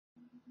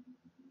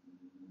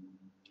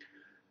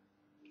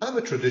I'm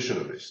a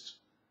traditionalist.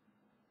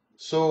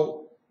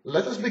 So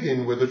let us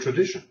begin with a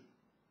tradition.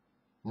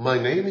 My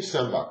name is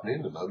Sam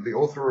Vaknin, and I'm the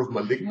author of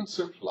Malignant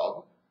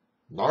Self-Love,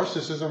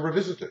 Narcissism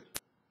Revisited,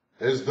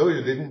 as though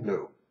you didn't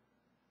know.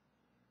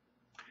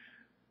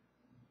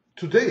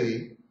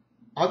 Today,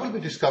 I will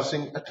be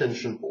discussing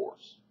attention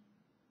whores.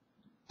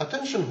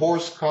 Attention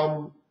whores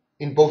come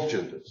in both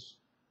genders.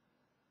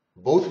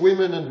 Both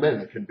women and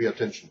men can be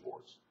attention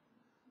whores.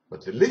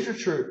 But the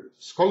literature,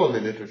 scholarly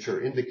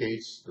literature,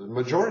 indicates that the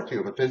majority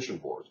of attention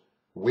whores,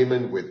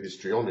 women with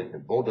histrionic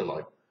and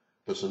borderline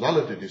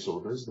personality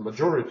disorders, the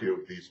majority of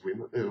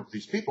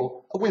these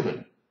people are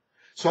women.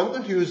 So I'm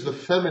going to use the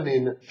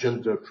feminine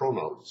gender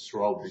pronouns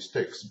throughout this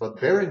text, but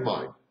bear in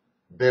mind,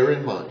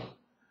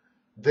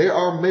 there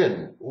are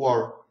men who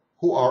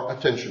are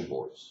attention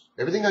whores.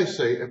 Everything I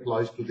say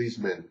applies to these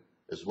men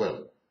as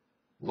well.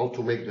 Not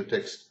to make the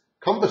text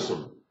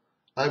cumbersome,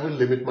 I will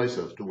limit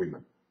myself to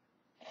women.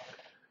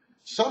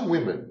 Some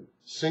women,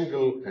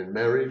 single and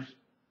married,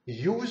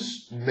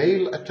 use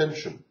male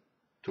attention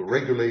to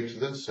regulate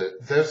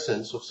their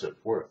sense of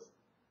self-worth.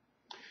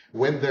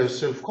 When their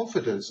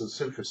self-confidence and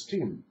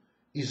self-esteem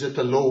is at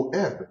a low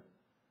ebb,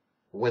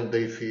 when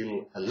they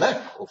feel a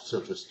lack of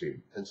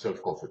self-esteem and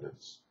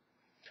self-confidence,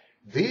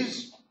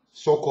 these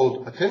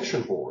so-called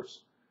attention whores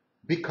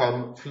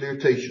become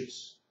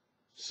flirtatious,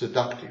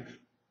 seductive.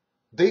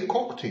 They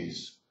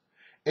cocktease,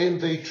 and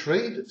they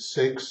trade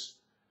sex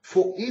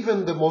for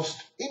even the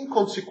most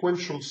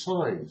inconsequential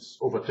signs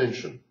of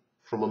attention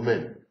from a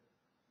man.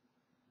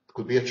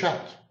 Could be a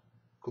chat,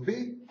 could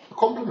be a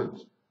compliment,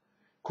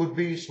 could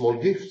be small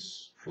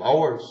gifts,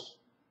 flowers,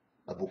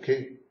 a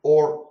bouquet,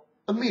 or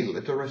a meal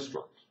at a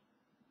restaurant.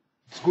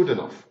 It's good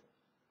enough.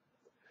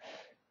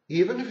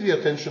 Even if the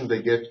attention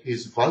they get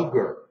is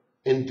vulgar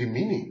and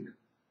demeaning,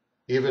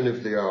 even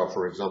if they are,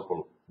 for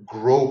example,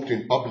 groped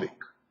in public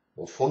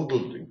or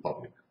fondled in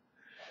public,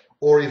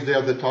 or if they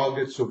are the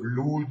targets of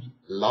lewd,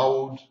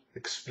 loud,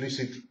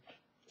 explicit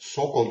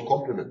so-called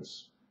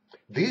compliments,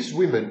 these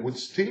women would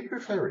still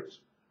prefer it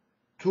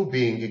to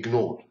being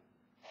ignored.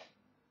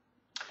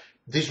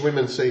 These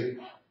women say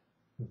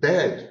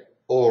bad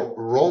or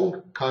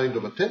wrong kind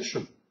of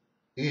attention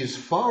is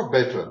far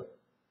better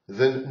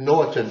than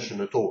no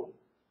attention at all.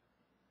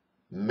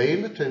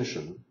 Male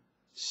attention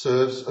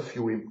serves a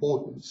few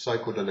important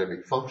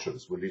psychodynamic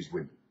functions with these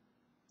women.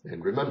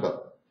 And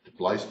remember, it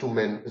applies to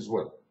men as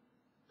well.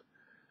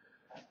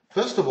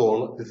 First of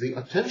all, the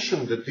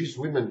attention that these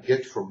women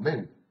get from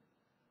men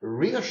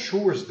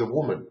reassures the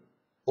woman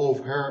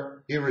of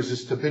her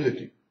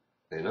irresistibility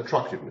and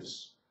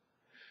attractiveness.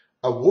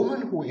 A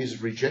woman who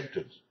is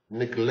rejected,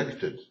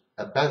 neglected,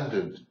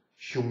 abandoned,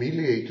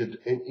 humiliated,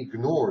 and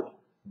ignored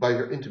by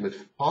her intimate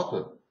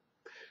partner,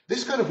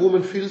 this kind of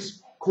woman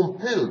feels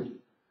compelled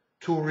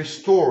to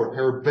restore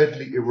her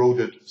badly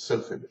eroded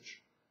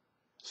self-image.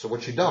 So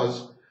what she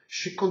does,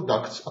 she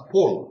conducts a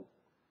poll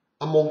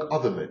among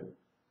other men.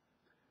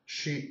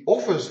 She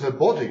offers her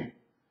body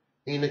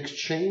in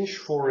exchange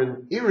for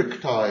an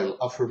erectile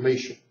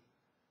affirmation,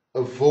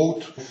 a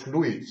vote of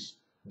fluids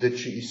that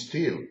she is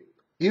still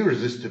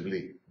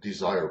irresistibly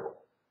desirable.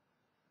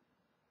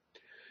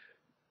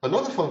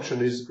 Another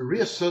function is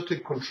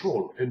reasserting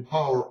control and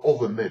power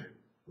over men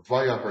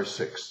via her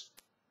sex.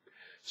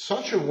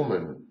 Such a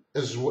woman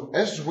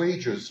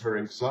assuages her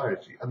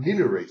anxiety,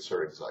 ameliorates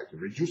her anxiety,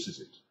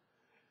 reduces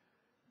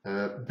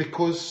it,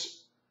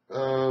 because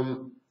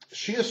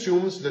she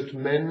assumes that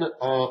men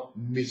are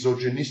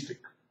misogynistic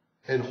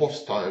and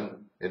hostile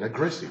and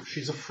aggressive.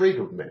 She's afraid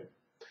of men.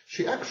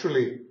 She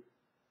actually,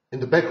 in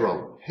the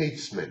background,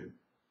 hates men.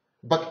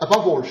 But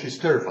above all, she's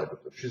terrified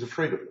of them. She's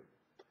afraid of them.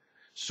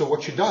 So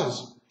what she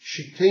does,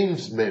 she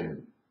tames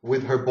men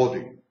with her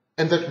body,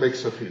 and that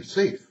makes her feel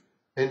safe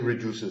and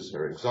reduces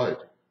her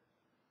anxiety.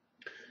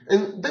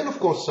 And then, of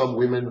course, some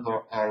women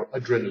are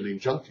adrenaline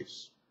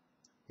junkies.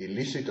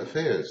 Illicit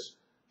affairs,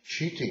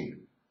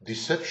 cheating,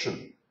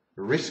 deception,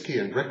 risky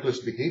and reckless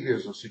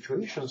behaviors or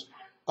situations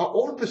are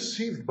all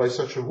perceived by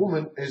such a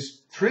woman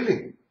as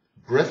thrilling,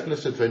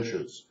 breathless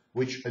adventures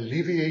which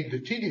alleviate the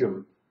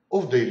tedium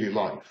of daily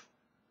life.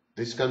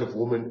 This kind of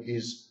woman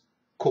is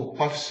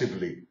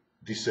compulsively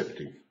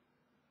deceptive.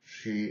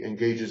 She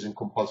engages in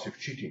compulsive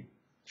cheating.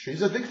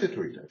 She's addicted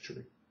to it,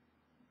 actually.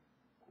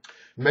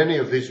 Many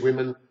of these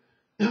women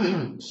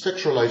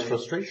sexualize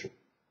frustration.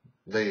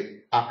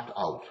 They act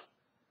out.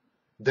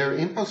 Their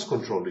impulse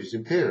control is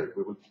impaired.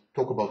 We will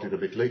talk about it a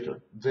bit later.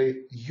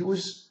 They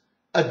use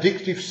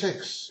addictive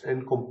sex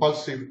and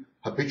compulsive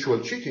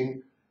habitual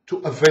cheating to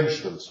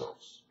avenge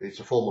themselves. It's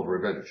a form of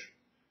revenge.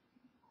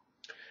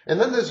 And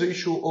then there's the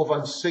issue of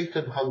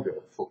unsated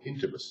hunger for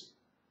intimacy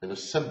and a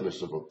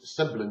semblance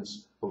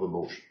of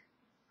emotion.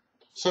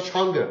 Such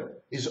hunger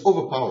is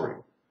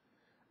overpowering.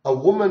 A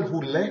woman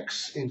who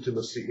lacks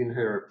intimacy in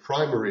her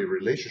primary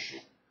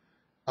relationship,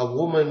 a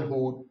woman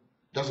who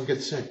doesn't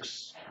get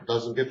sex,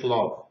 doesn't get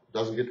love,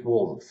 doesn't get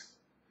warmth,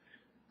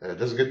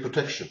 doesn't get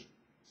protection.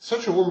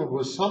 Such a woman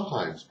will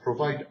sometimes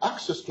provide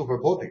access to her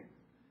body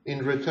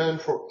in return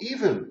for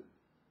even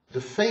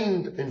the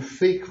feigned and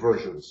fake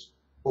versions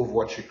of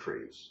what she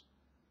craves.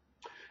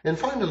 And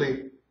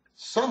finally,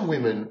 some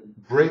women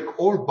break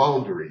all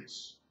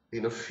boundaries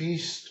in a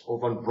feast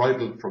of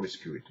unbridled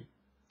promiscuity.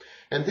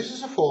 And this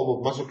is a form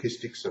of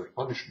masochistic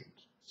self-punishment,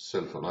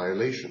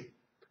 self-annihilation.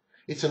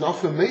 It's an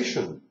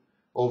affirmation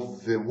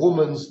of the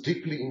woman's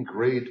deeply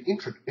ingrained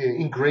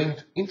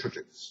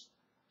introjects,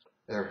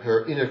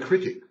 her inner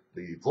critic,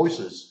 the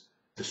voices,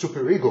 the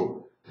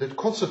superego that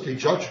constantly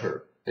judge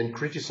her and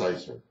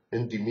criticize her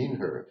and demean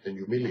her and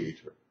humiliate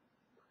her.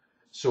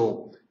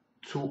 So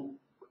to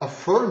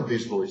affirm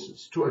these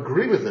voices, to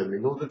agree with them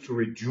in order to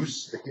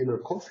reduce the inner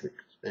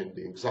conflict and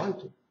the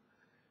anxiety,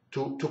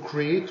 to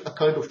create a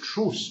kind of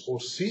truce or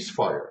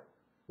ceasefire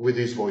with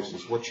these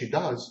voices, what she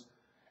does,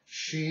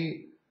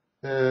 she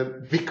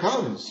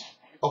becomes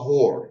a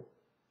whore.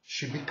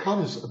 She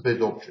becomes a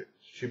bad object.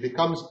 She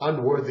becomes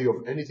unworthy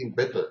of anything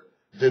better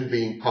than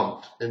being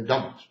pumped and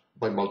dumped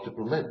by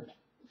multiple men.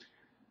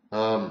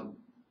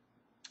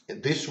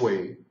 This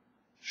way,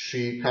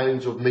 she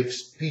kind of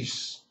makes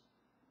peace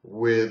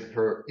with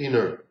her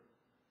inner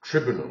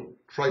tribunal,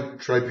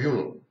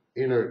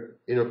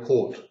 inner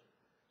court,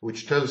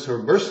 which tells her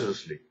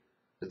mercilessly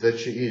that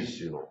she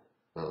is,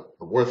 a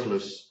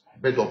worthless,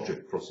 bad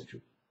object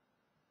prostitute.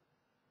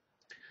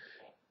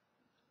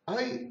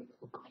 I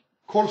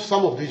call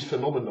some of these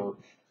phenomena,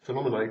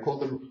 I call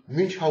them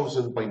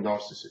Munchausen by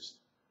Narcissist.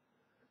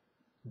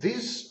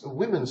 These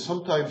women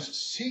sometimes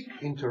seek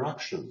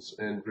interactions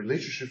and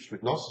relationships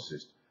with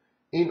narcissists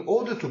in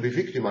order to be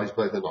victimized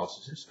by the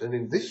narcissist, and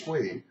in this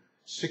way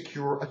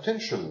secure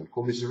attention,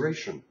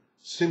 commiseration,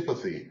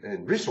 sympathy,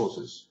 and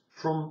resources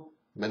from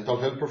mental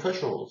health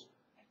professionals,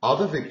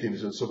 other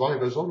victims and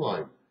survivors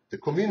online, the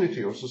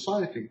community or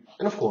society,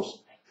 and of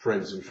course,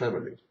 friends and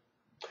family.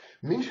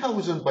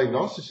 Munchausen by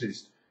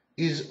Narcissist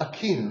is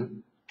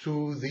akin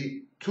to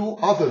the two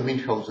other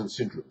Munchausen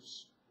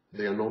syndromes.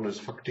 They are known as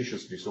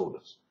factitious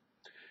disorders.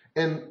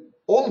 And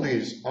all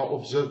these are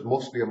observed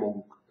mostly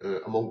among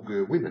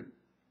women.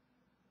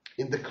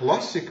 In the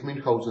classic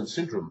Munchausen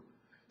syndrome,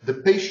 the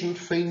patient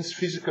feigns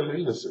physical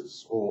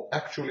illnesses or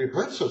actually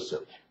hurts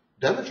herself,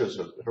 damages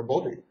her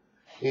body,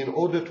 in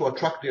order to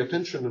attract the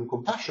attention and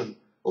compassion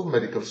of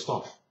medical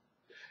staff.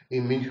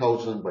 In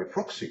Munchausen by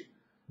proxy,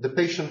 the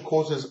patient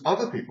causes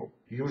other people,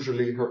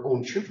 usually her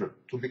own children,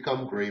 to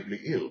become gravely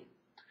ill,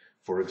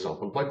 for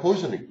example, by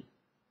poisoning.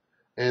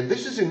 And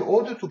this is in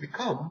order to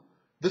become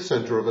the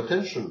center of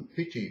attention,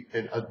 pity,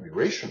 and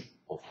admiration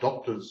of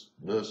doctors,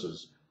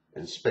 nurses,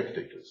 and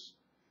spectators.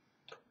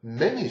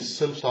 Many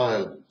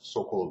self-styled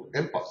so-called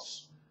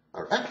empaths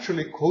are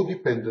actually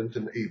codependent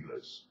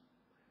enablers.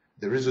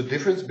 There is a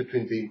difference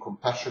between being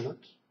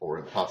compassionate or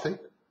empathic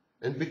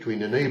and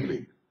between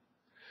enabling.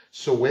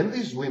 So when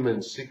these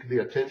women seek the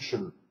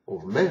attention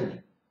of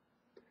men,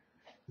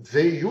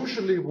 they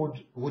usually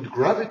would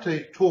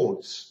gravitate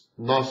towards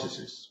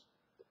narcissists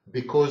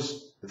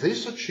because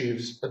this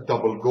achieves a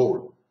double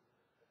goal.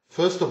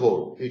 First of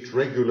all, it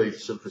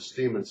regulates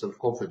self-esteem and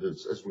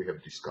self-confidence, as we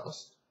have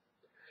discussed.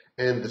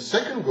 And the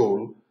second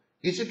goal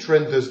is it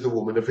renders the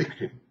woman a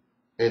victim,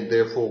 and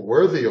therefore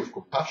worthy of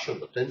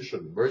compassion,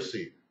 attention,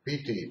 mercy,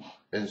 pity,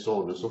 and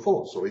so on and so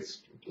forth. So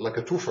it's like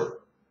a twofer,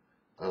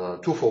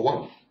 2 for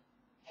 1.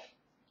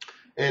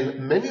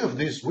 And many of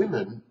these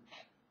women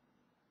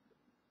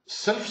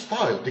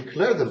self-style,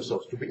 declare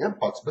themselves to be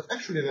empaths, but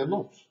actually they're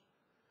not.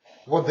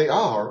 What they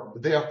are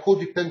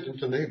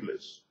codependent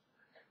enablers.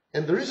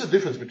 And there is a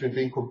difference between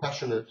being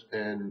compassionate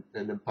and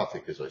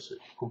empathic, as I said.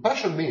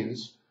 Compassion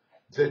means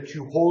that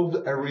you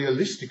hold a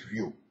realistic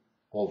view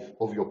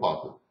of your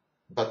partner,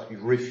 but you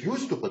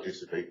refuse to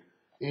participate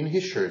in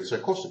his shared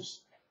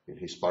psychosis, in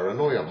his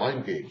paranoia,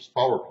 mind games,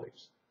 power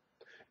plays.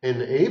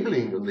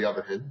 Enabling, on the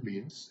other hand,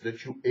 means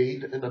that you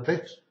aid and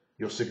abet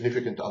your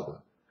significant other.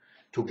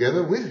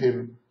 Together with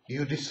him,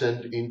 you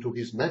descend into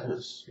his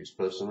madness, his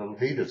personal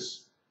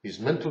Hades, his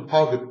mental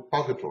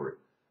purgatory,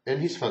 and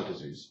his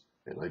fantasies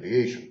and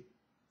ideation.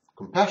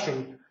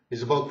 Compassion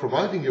is about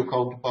providing your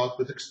counterpart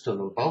with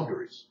external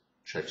boundaries,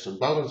 checks and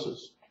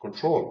balances,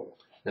 control,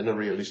 and a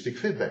realistic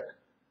feedback.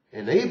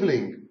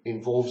 Enabling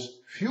involves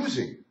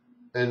fusing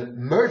and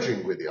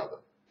merging with the other,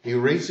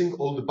 erasing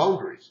all the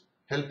boundaries,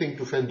 helping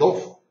to fend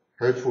off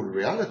hurtful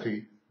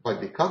reality by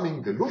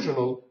becoming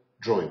delusional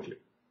jointly.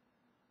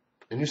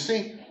 And you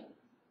see,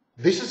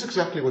 this is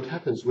exactly what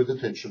happens with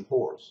attention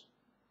whores.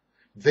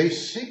 They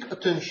seek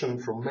attention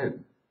from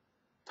men,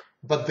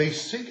 but they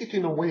seek it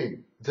in a way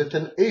that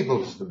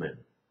enables the men.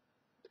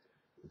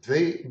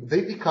 They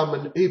become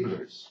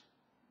enablers.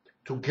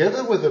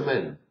 Together with the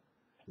men,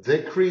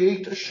 they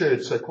create a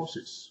shared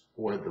psychosis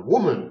where the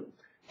woman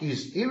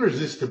is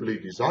irresistibly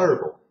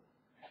desirable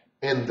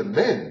and the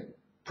man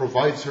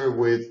provides her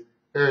with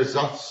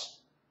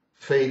ersatz,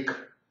 fake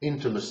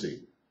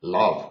intimacy,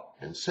 love,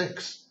 and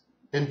sex.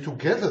 And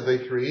together they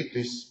create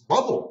this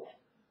bubble,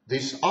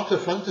 this utter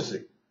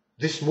fantasy,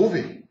 this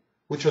movie,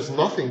 which has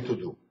nothing to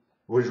do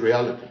with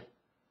reality.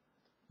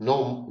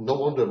 No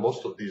wonder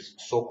most of these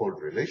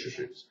so-called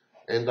relationships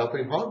end up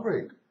in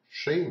heartbreak,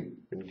 shame,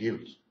 and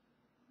guilt.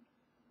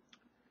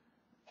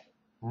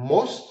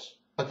 Most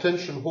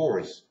attention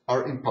whores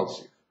are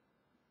impulsive.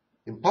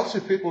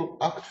 Impulsive people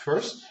act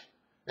first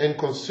and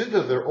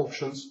consider their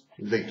options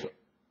later.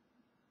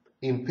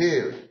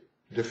 Impaired,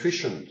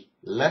 deficient,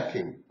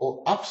 lacking,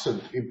 or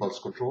absent impulse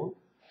control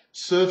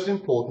serves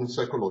important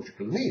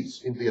psychological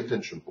needs in the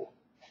attention whore.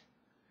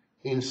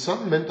 In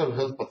some mental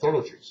health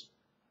pathologies,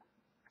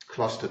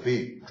 cluster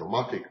B,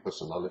 dramatic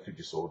personality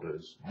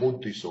disorders,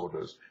 mood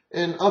disorders,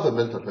 and other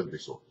mental health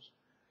disorders,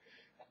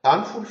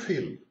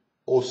 unfulfilled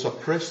or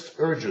suppressed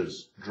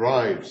urges,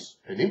 drives,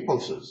 and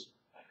impulses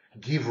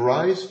give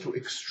rise to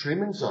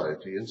extreme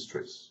anxiety and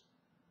stress.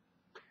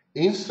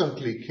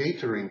 Instantly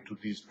catering to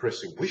these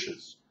pressing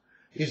wishes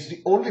is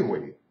the only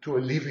way to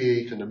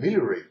alleviate and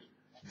ameliorate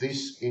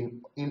this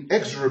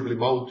inexorably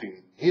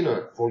mounting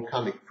inner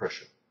volcanic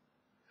pressure.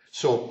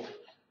 So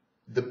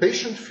the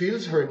patient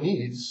feels her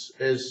needs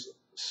as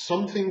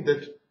something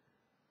that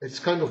it's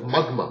kind of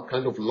magma,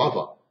 kind of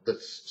lava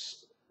that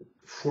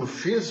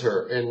fulfills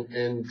her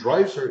and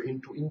drives her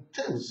into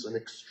intense and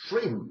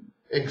extreme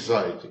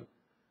anxiety,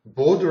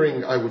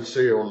 bordering, I would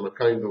say, on a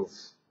kind of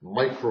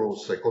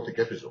micro-psychotic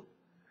episode.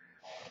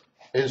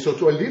 And so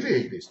to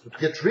alleviate this, to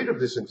get rid of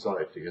this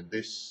anxiety and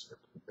this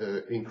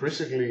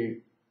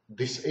increasingly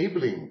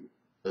disabling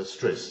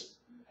stress,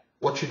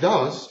 what she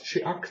does,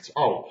 she acts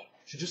out.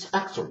 She just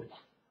acts on it.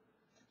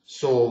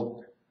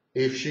 So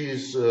if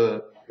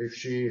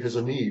she has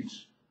a need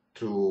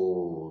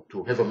to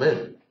have a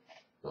man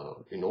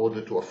in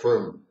order to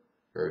affirm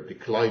her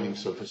declining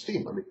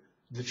self-esteem, I mean,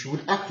 that she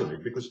would act on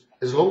it, because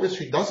as long as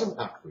she doesn't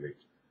act on it,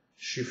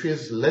 she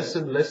feels less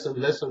and less and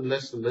less and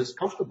less and less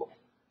comfortable.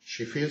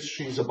 She feels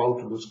she's about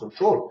to lose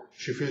control.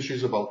 She feels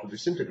she's about to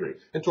disintegrate.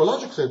 And to a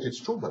large extent, it's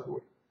true, by the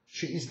way.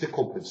 She is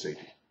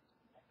decompensating.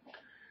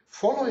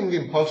 Following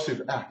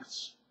impulsive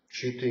acts,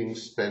 cheating,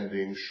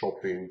 spending,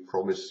 shopping,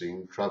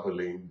 promising,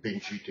 traveling,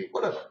 binge eating,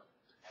 whatever.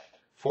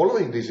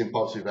 Following these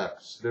impulsive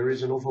acts, there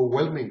is an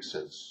overwhelming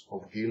sense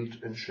of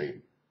guilt and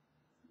shame.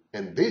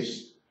 And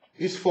this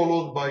is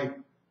followed by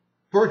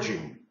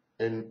purging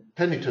and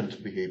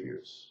penitent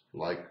behaviors,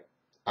 like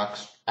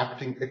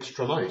acting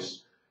extra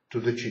nice to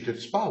the cheated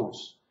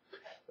spouse,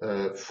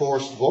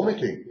 forced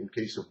vomiting in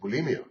case of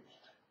bulimia,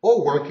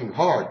 or working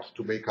hard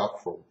to make up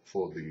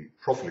for the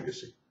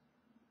profligacy.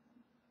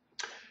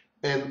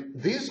 And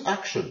these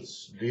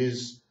actions,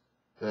 these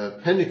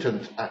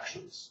penitent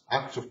actions,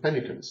 acts of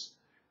penitence,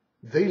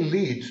 they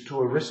lead to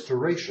a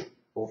restoration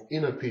of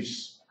inner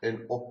peace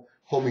and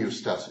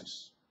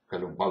homeostasis,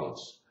 kind of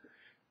balance.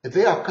 And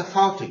they are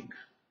cathartic.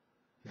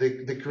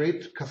 They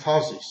create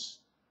catharsis,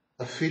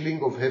 a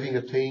feeling of having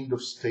attained a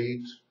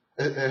state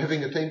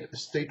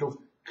of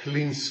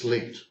clean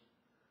slate.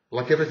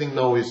 Like everything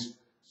now is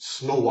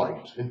snow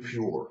white and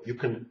pure. You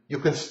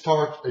can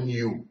start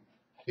anew.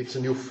 It's a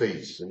new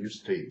phase, a new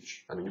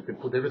stage. I mean, you can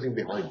put everything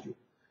behind you.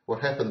 What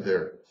happened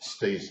there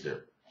stays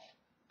there,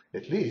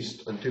 at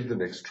least until the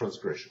next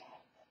transgression.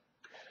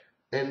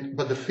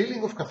 But the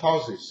feeling of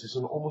catharsis is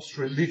an almost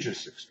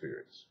religious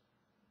experience.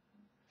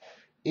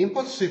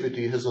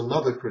 Impulsivity has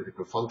another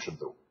critical function,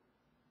 though: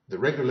 the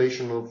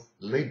regulation of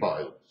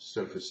labile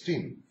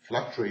self-esteem,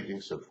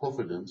 fluctuating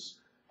self-confidence,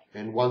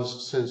 and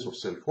one's sense of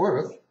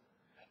self-worth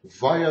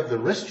via the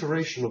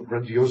restoration of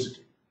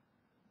grandiosity.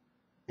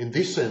 In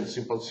this sense,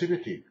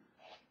 impulsivity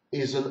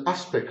is an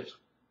aspect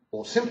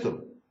or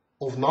symptom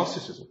of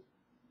narcissism.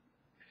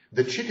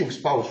 The cheating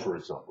spouse, for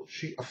example,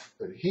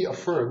 he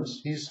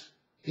affirms his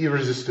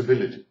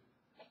irresistibility.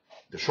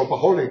 The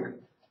shopaholic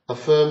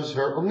affirms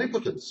her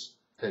omnipotence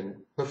and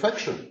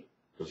perfection,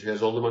 because she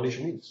has all the money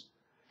she needs.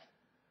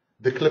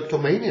 The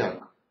kleptomaniac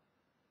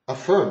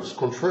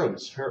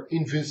confirms her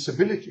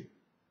invincibility,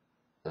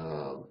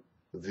 her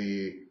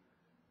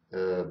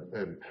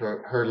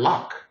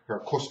luck, her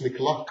cosmic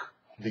luck.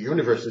 The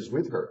universe is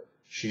with her.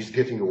 She's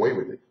getting away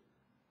with it.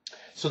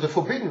 So the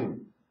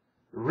forbidden,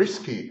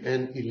 risky,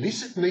 and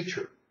illicit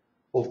nature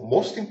of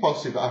most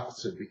impulsive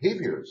acts and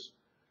behaviors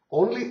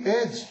only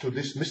adds to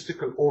this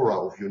mystical aura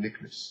of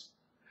uniqueness.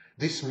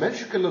 This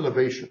magical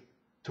elevation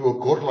to a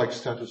godlike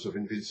status of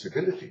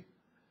invincibility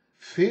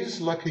feels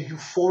like a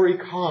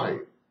euphoric high,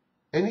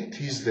 and it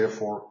is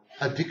therefore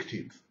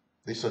addictive.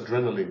 This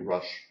adrenaline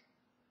rush,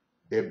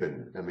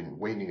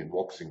 waning and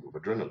waxing of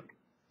adrenaline.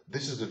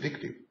 This is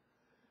addictive.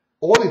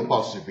 All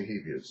impulsive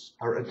behaviors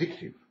are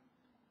addictive.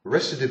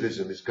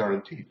 Recidivism is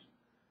guaranteed.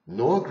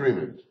 No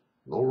agreement,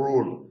 no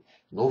rule,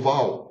 no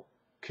vow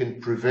can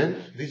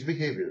prevent these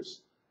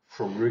behaviors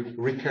from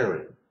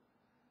recurring.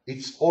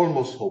 It's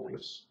almost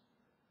hopeless.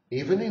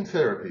 Even in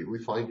therapy, we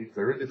find it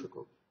very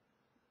difficult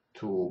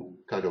to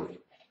kind of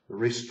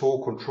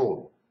restore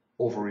control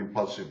over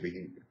impulsive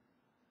behavior.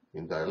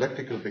 In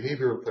dialectical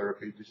behavioral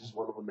therapy, this is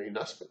one of the main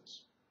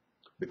aspects,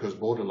 because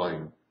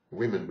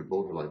women with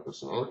borderline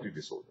personality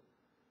disorder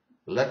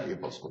lack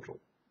impulse control.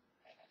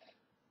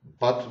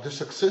 But the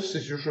success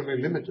is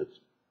usually limited,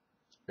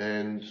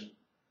 and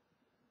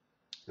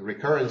the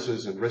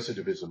recurrences and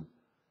recidivism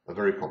are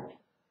very common.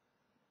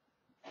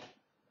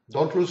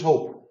 Don't lose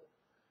hope.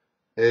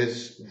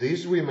 As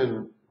these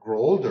women grow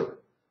older,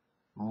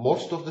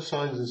 most of the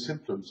signs and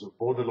symptoms of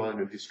borderline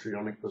and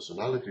histrionic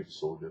personality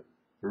disorder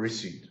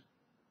recede.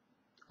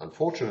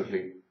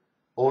 Unfortunately,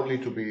 only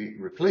to be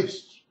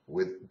replaced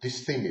with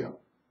dysthymia,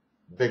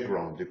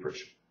 background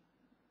depression.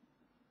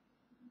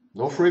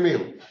 No free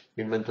meal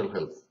in mental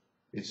health,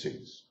 it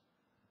seems.